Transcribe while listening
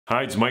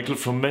Hi, it's Michael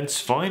from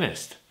Men's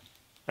Finest,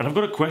 and I've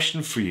got a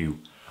question for you.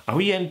 Are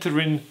we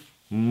entering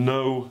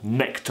no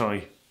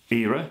necktie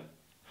era?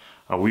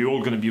 Are we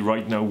all going to be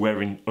right now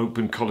wearing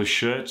open collar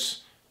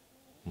shirts?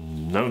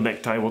 No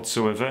necktie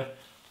whatsoever?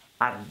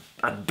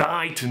 I'd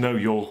die to know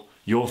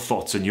your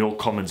thoughts and your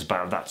comments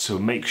about that, so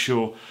make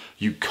sure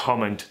you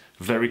comment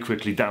very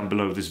quickly down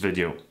below this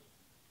video.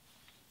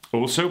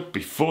 Also,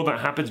 before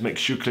that happens, make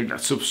sure you click that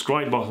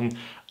subscribe button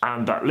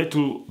and that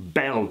little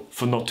bell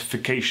for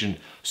notification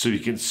so you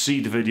can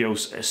see the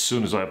videos as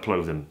soon as I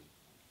upload them.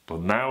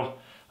 But now,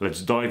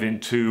 let's dive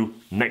into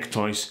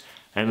neckties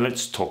and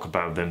let's talk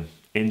about them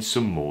in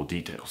some more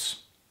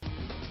details.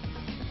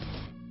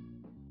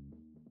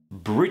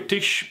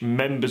 British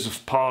members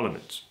of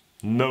Parliament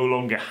no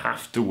longer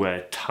have to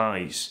wear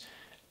ties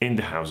in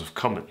the House of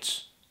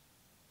Commons.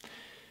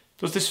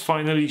 Does this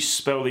finally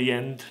spell the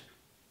end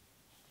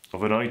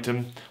of an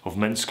item of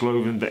men's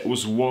clothing that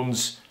was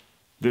once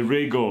the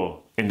rigor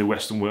in the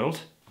Western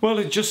world? Well,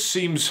 it just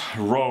seems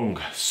wrong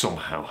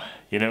somehow.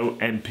 You know,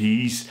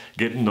 MPs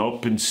getting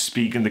up and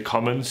speaking in the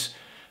Commons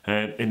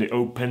in the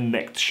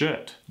open-necked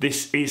shirt.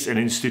 This is an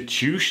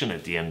institution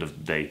at the end of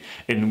the day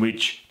in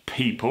which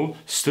people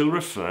still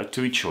refer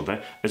to each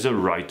other as a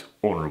right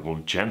honourable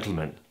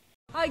gentleman.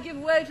 I give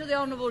way to the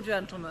honourable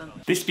gentleman.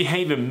 This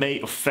behaviour may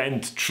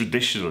offend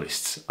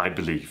traditionalists, I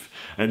believe,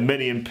 and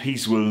many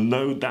MPs will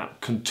no doubt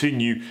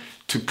continue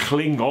to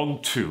cling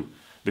on to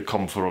the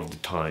comfort of the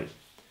tie.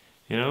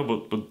 You know,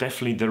 but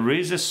definitely there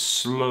is a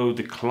slow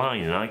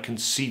decline, and I can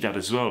see that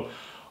as well,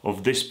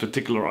 of this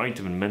particular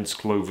item in men's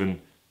clothing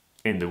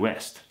in the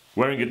West.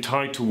 Wearing a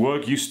tie to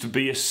work used to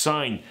be a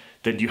sign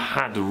that you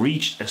had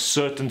reached a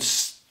certain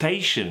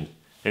station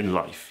in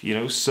life, you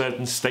know,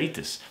 certain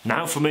status.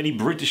 Now for many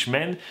British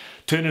men,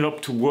 turning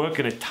up to work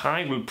in a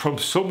tie will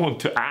prompt someone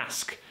to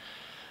ask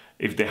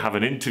if they have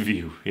an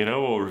interview, you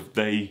know, or if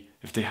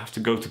they have to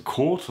go to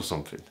court or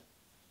something.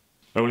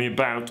 Only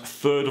about a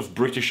third of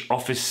British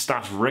office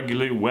staff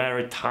regularly wear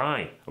a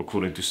tie,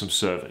 according to some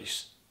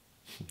surveys.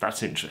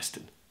 That's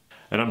interesting.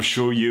 And I'm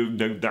sure you've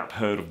no doubt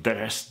heard of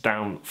Dress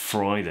Down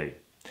Friday.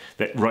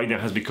 That right now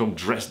has become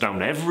dress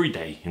down every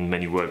day in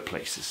many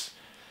workplaces.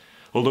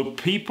 Although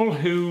people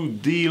who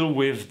deal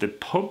with the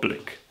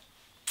public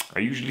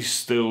are usually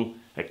still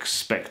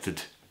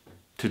expected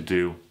to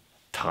do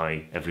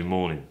tie every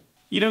morning.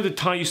 You know, the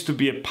tie used to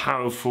be a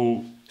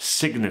powerful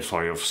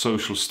signifier of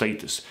social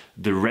status.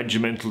 The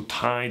regimental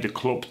tie, the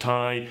club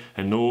tie,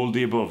 and all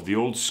the above. The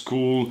old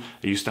school,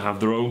 they used to have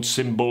their own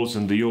symbols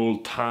and the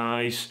old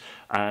ties,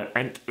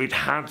 and it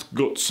had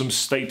got some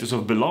status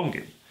of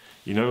belonging.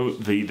 You know,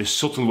 the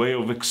subtle way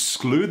of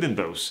excluding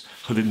those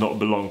who did not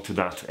belong to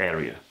that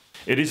area.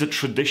 It is a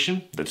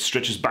tradition that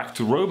stretches back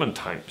to Roman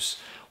times,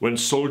 when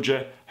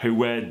soldiers who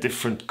wear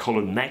different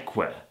coloured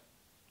neckwear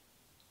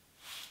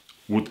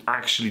would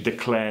actually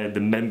declare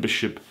the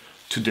membership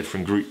to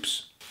different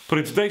groups. But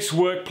in today's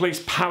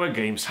workplace power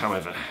games,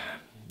 however,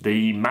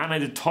 the man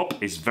at the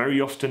top is very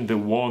often the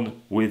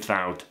one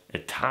without a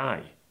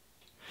tie.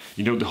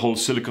 You know, the whole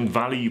Silicon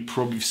Valley, you've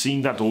probably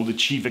seen that, all the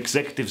chief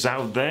executives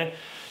out there,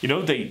 you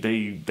know,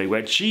 they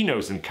wear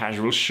chinos and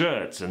casual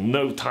shirts and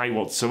no tie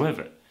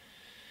whatsoever.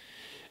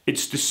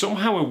 It's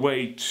somehow a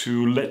way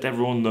to let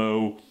everyone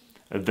know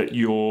that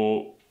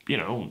you're, you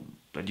know,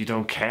 that you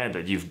don't care,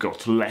 that you've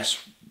got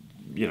less,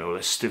 you know,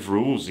 less stiff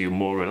rules, you're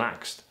more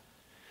relaxed.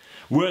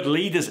 World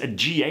leaders at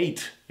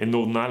G8 in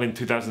Northern Ireland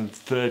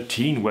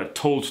 2013 were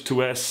told to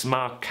wear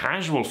smart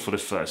casual for the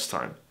first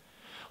time,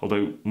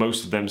 although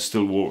most of them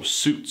still wore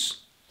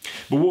suits.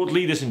 But world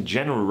leaders in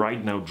general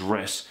right now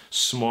dress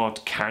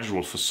smart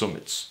casual for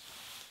summits.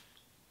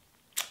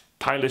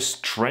 Tie-less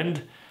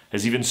trend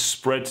has even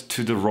spread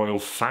to the royal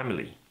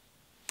family.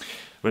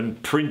 When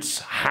Prince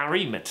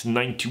Harry met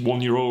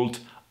 91-year-old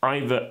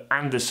Ivor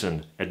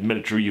Anderson at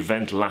military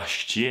event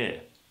last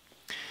year,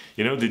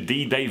 you know, the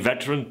D-Day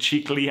veteran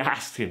cheekily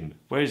asked him,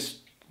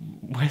 where's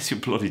your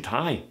bloody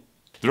tie?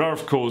 There are,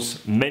 of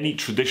course, many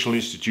traditional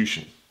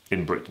institutions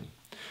in Britain,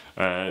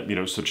 you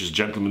know, such as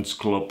Gentlemen's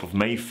Club of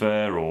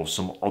Mayfair or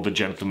some other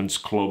gentlemen's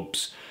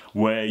clubs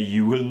where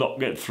you will not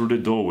get through the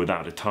door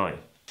without a tie.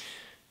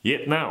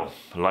 Yet now,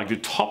 like the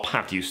top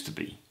hat used to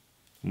be,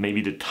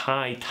 maybe the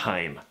tie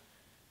time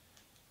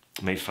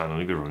may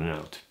finally be running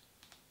out.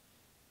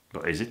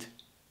 But is it?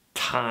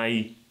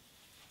 Tie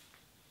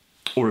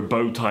or a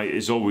bow tie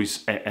is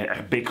always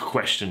a big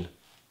question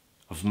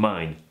of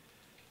mine.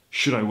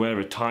 Should I wear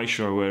a tie?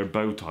 Should I wear a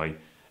bow tie?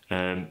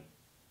 And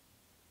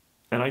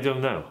I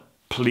don't know.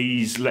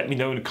 Please let me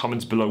know in the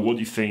comments below what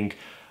you think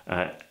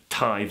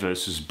tie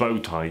versus bow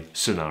tie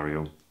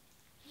scenario.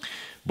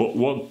 But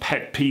one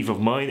pet peeve of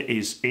mine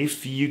is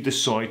if you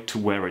decide to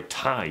wear a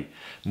tie,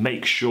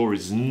 make sure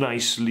it's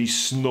nicely,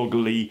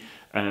 snugly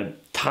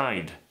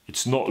tied.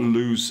 It's not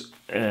loose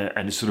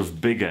and it's sort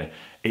of bigger.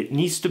 It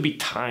needs to be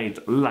tied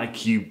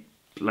like you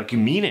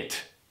mean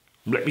it.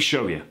 Let me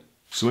show you.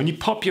 So when you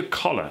pop your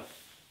collar,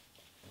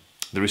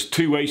 there is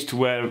two ways to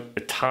wear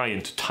a tie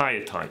and to tie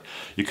a tie.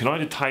 You can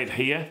either tie it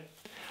here,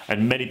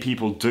 and many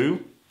people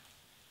do,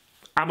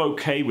 I'm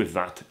okay with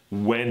that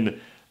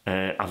when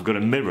I've got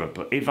a mirror.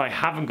 But if I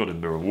haven't got a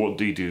mirror, what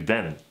do you do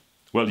then?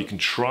 Well, you can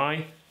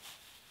try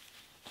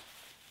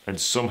and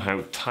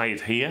somehow tie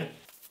it here.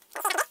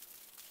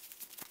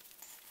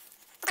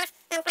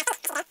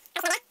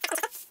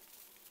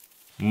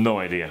 No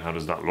idea how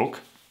does that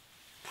look.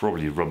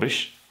 Probably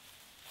rubbish.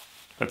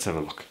 Let's have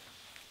a look.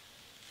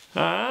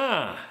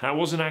 Ah, that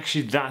wasn't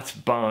actually that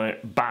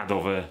bad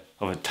of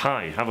a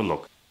tie. Have a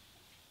look.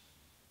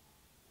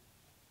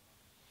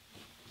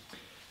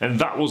 And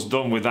that was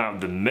done without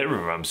the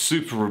mirror. I'm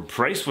super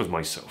impressed with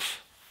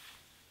myself.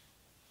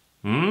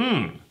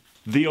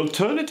 The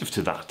alternative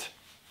to that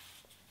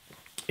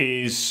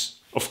is,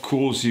 of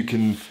course, you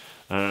can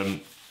undo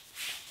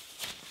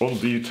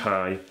your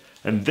tie,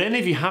 and then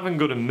if you haven't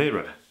got a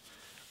mirror,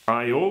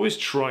 I always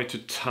try to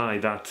tie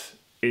that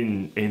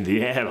in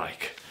the air,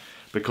 like,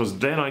 because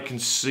then I can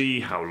see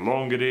how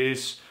long it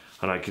is,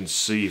 and I can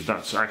see if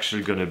that's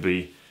actually going to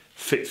be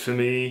fit for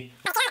me.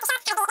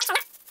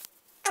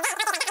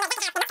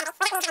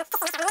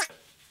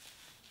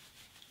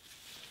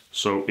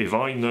 So if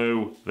I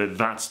know that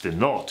that's the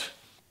knot,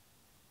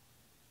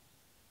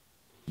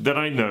 then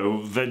I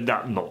know that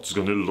that knot's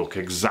going to look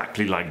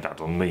exactly like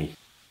that on me.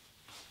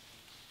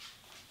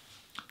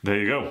 There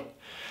you go.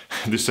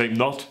 The same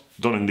knot,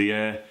 done in the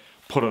air,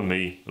 put on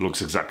me, it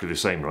looks exactly the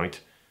same, right?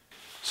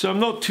 So I'm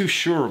not too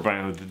sure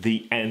about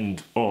the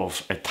end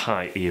of a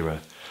tie era,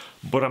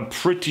 but I'm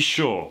pretty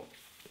sure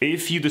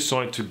if you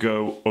decide to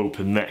go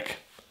open neck,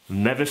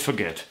 never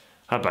forget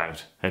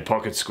about a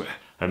pocket square.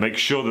 And make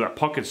sure that that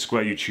pocket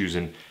square you're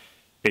choosing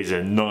is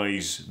a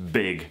nice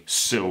big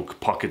silk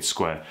pocket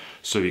square,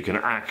 so you can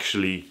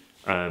actually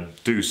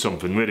do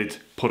something with it,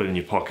 put it in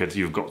your pocket.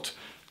 You've got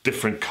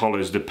different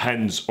colors,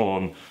 depends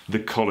on the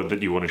color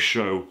that you want to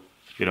show.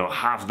 You know,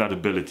 have that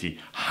ability,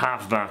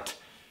 have that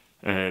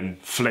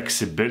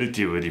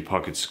flexibility with your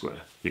pocket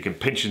square. You can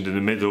pinch it in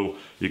the middle,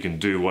 you can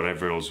do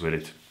whatever else with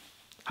it.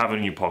 Have it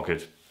in your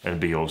pocket and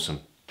be awesome.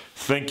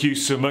 Thank you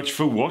so much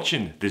for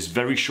watching this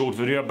very short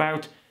video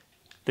about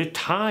the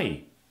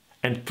tie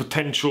and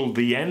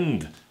the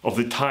end of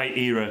the tie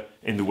era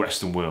in the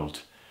Western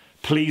world.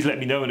 Please let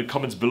me know in the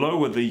comments below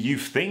whether you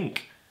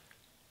think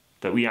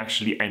that we're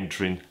actually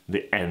entering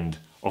the end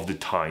of the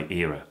tie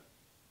era.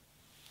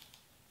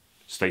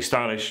 Stay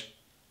stylish.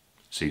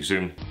 See you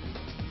soon.